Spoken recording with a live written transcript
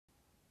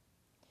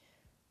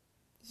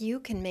You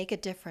can make a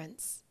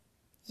difference.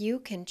 You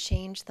can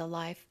change the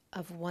life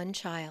of one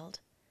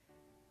child.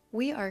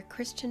 We are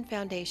Christian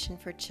Foundation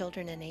for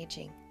Children and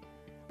Aging.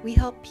 We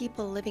help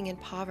people living in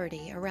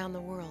poverty around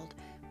the world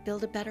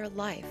build a better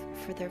life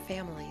for their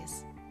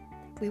families.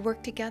 We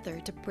work together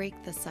to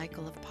break the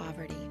cycle of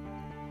poverty.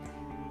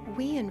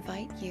 We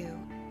invite you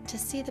to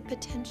see the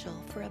potential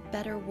for a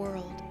better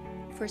world,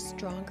 for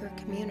stronger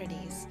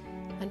communities,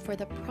 and for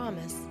the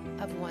promise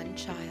of one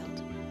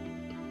child.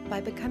 By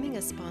becoming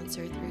a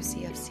sponsor through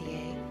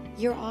CFCA,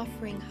 you're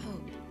offering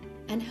hope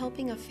and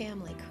helping a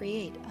family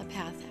create a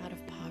path out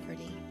of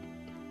poverty.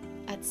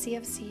 At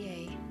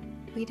CFCA,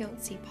 we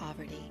don't see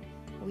poverty,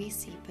 we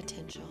see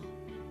potential.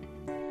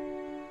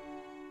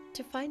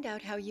 To find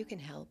out how you can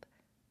help,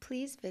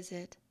 please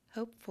visit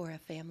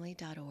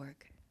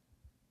hopeforafamily.org.